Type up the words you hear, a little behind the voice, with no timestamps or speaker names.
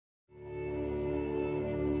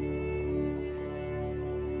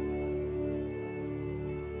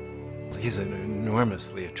He's an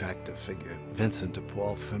enormously attractive figure. Vincent de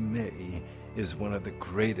Paul, for me, is one of the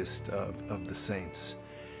greatest of the saints.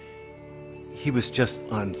 He was just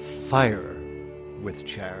on fire with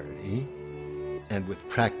charity and with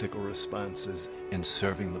practical responses in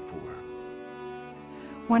serving the poor.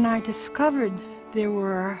 When I discovered there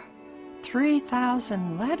were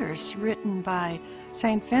 3,000 letters written by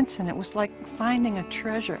St. Vincent, it was like finding a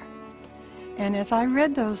treasure. And as I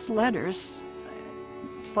read those letters,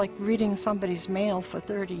 it's like reading somebody's mail for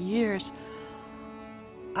 30 years,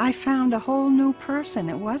 I found a whole new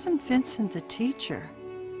person. It wasn't Vincent the teacher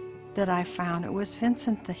that I found. It was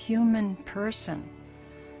Vincent the human person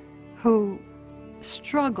who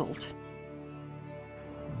struggled.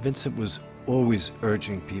 Vincent was always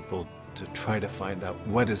urging people to try to find out,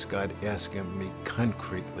 what is God asking me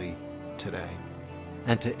concretely today?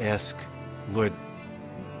 And to ask, Lord,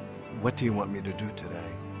 what do you want me to do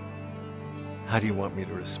today? How do you want me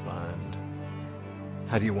to respond?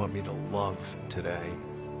 How do you want me to love today?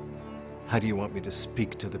 How do you want me to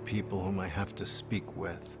speak to the people whom I have to speak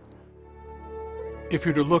with? If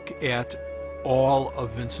you're to look at all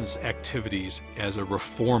of Vincent's activities as a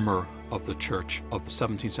reformer of the Church of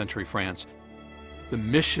 17th century France, the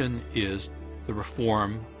mission is the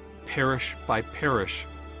reform parish by parish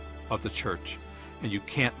of the Church. And you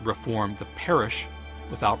can't reform the parish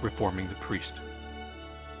without reforming the priest.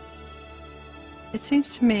 It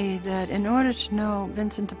seems to me that in order to know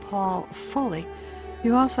Vincent de Paul fully,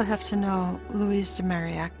 you also have to know Louise de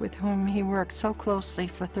Marillac, with whom he worked so closely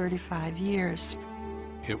for 35 years.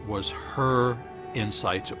 It was her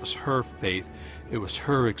insights, it was her faith, it was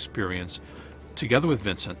her experience, together with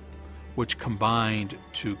Vincent, which combined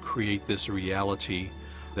to create this reality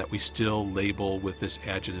that we still label with this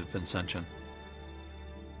adjective Vincentian.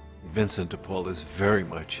 Vincent de Paul is very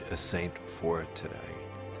much a saint for today.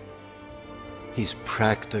 He's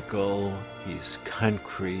practical, he's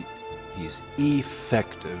concrete, he's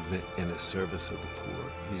effective in his service of the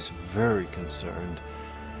poor. He's very concerned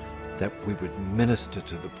that we would minister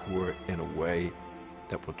to the poor in a way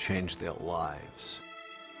that will change their lives.